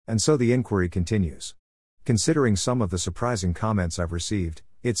And so the inquiry continues. Considering some of the surprising comments I've received,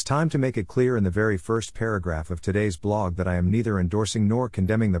 it's time to make it clear in the very first paragraph of today's blog that I am neither endorsing nor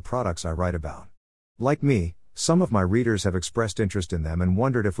condemning the products I write about. Like me, some of my readers have expressed interest in them and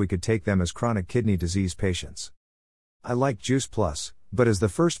wondered if we could take them as chronic kidney disease patients. I like Juice Plus, but as the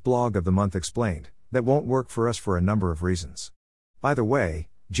first blog of the month explained, that won't work for us for a number of reasons. By the way,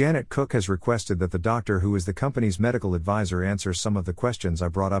 Janet Cook has requested that the doctor who is the company's medical advisor answer some of the questions I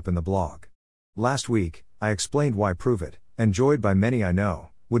brought up in the blog. Last week, I explained why Prove It, enjoyed by many I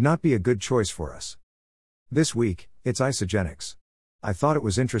know, would not be a good choice for us. This week, it's Isagenix. I thought it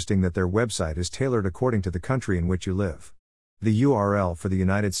was interesting that their website is tailored according to the country in which you live. The URL for the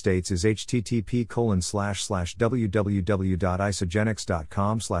United States is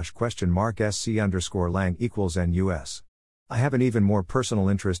http://www.isagenix.com/?sc_lang=NUS. I have an even more personal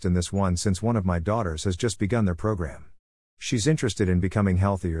interest in this one since one of my daughters has just begun their program. She's interested in becoming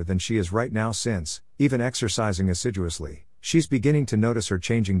healthier than she is right now since, even exercising assiduously, she's beginning to notice her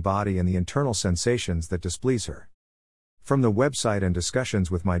changing body and the internal sensations that displease her. From the website and discussions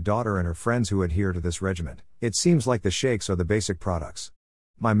with my daughter and her friends who adhere to this regimen, it seems like the shakes are the basic products.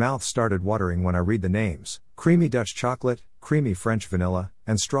 My mouth started watering when I read the names: creamy Dutch chocolate, creamy French vanilla,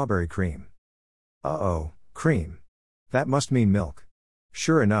 and strawberry cream. Cream. That must mean milk.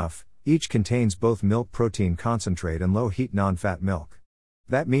 Sure enough, each contains both milk protein concentrate and low-heat non-fat milk.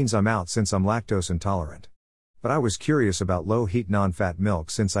 That means I'm out since I'm lactose intolerant. But I was curious about low-heat non-fat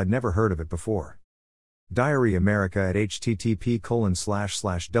milk since I'd never heard of it before. Diary America at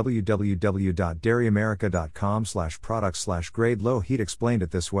http://www.dairyamerica.com/products/grade low heat explained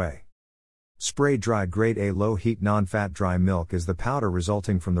it this way. Spray dried grade A low heat non-fat dry milk is the powder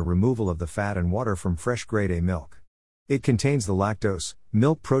resulting from the removal of the fat and water from fresh grade A milk. It contains the lactose,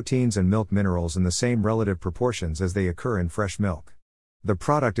 milk proteins and milk minerals in the same relative proportions as they occur in fresh milk. The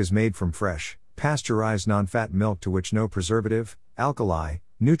product is made from fresh, pasteurized non-fat milk to which no preservative, alkali,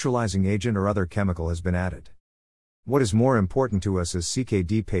 neutralizing agent or other chemical has been added. What is more important to us as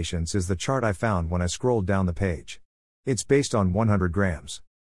CKD patients is the chart I found when I scrolled down the page. It's based on 100 grams.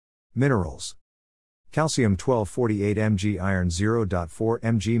 Minerals: calcium 1248 mg, iron 0.4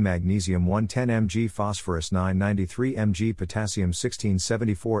 mg, magnesium 110 mg, phosphorus 993 mg, potassium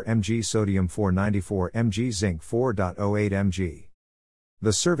 1674 mg, sodium 494 mg, zinc 4.08 mg.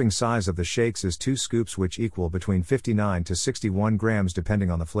 The serving size of the shakes is 2 scoops, which equal between 59 to 61 grams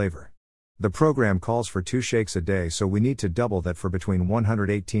depending on the flavor. The program calls for 2 shakes a day, so we need to double that for between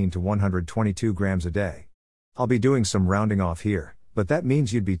 118 to 122 grams a day. I'll be doing some rounding off here, but that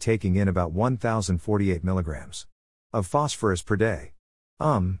means you'd be taking in about 1048 milligrams of phosphorus per day.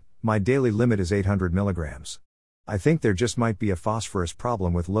 My daily limit is 800 milligrams. I think there just might be a phosphorus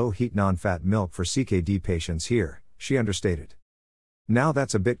problem with low-heat non-fat milk for CKD patients here, she understated. Now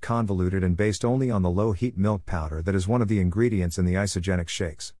that's a bit convoluted and based only on the low-heat milk powder that is one of the ingredients in the Isagenix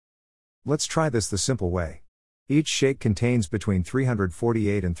shakes. Let's try this the simple way. Each shake contains between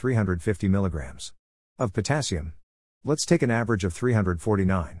 348 and 350 milligrams of potassium. Let's take an average of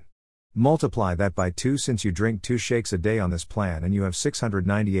 349. Multiply that by 2 since you drink 2 shakes a day on this plan and you have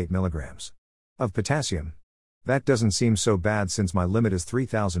 698 milligrams of potassium. That doesn't seem so bad since my limit is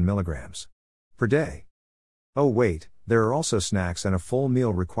 3000 milligrams per day. Oh wait, there are also snacks and a full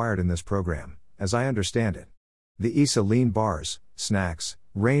meal required in this program, as I understand it. The ISA lean bars, snacks,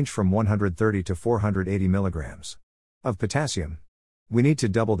 range from 130 to 480 milligrams of potassium. We need to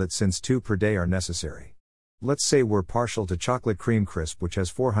double that since 2 per day are necessary. Let's say we're partial to chocolate cream crisp, which has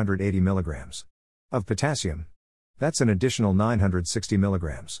 480 milligrams of potassium. That's an additional 960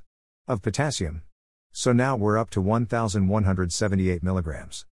 milligrams of potassium. So now we're up to 1178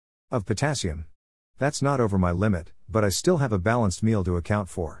 milligrams of potassium. That's not over my limit, but I still have a balanced meal to account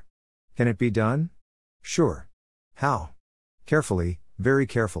for. Can it be done? Sure. How? Carefully, very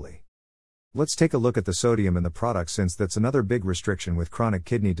carefully. Let's take a look at the sodium in the product since that's another big restriction with chronic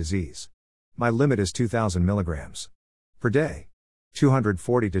kidney disease. My limit is 2000 milligrams per day.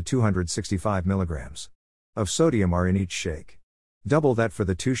 240 to 265 milligrams of sodium are in each shake. Double that for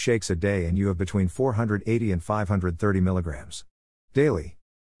the 2 shakes a day and you have between 480 and 530 milligrams daily.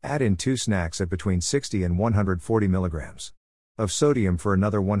 Add in 2 snacks at between 60 and 140 milligrams of sodium for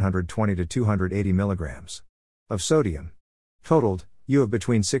another 120 to 280 milligrams of sodium. Totaled, you have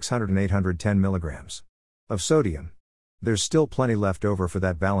between 600 and 810 milligrams of sodium. There's still plenty left over for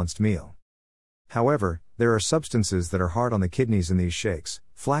that balanced meal. However, there are substances that are hard on the kidneys in these shakes.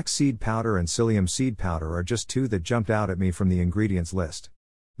 Flax seed powder and psyllium seed powder are just 2 that jumped out at me from the ingredients list.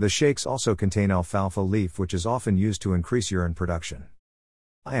 The shakes also contain alfalfa leaf, which is often used to increase urine production.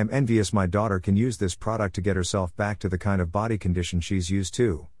 I am envious my daughter can use this product to get herself back to the kind of body condition she's used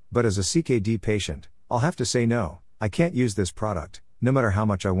to, But as a CKD patient, I'll have to say no, I can't use this product, no matter how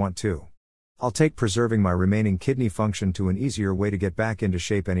much I want to. I'll take preserving my remaining kidney function to an easier way to get back into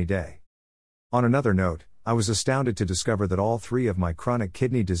shape any day. On another note, I was astounded to discover that all 3 of my chronic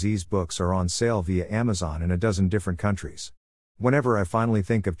kidney disease books are on sale via Amazon in a dozen different countries. Whenever I finally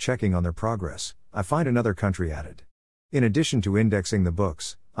think of checking on their progress, I find another country added. In addition to indexing the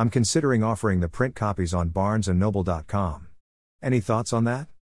books, I'm considering offering the print copies on barnesandnoble.com. Any thoughts on that?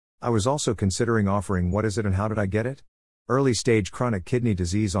 I was also considering offering What Is It and How Did I Get It? Early stage chronic kidney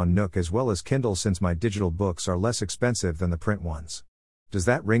disease on Nook as well as Kindle, since my digital books are less expensive than the print ones. Does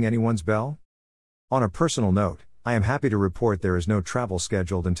that ring anyone's bell? On a personal note, I am happy to report there is no travel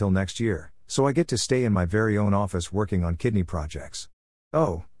scheduled until next year, so I get to stay in my very own office working on kidney projects.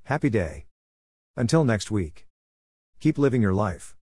 Oh, happy day. Until next week. Keep living your life.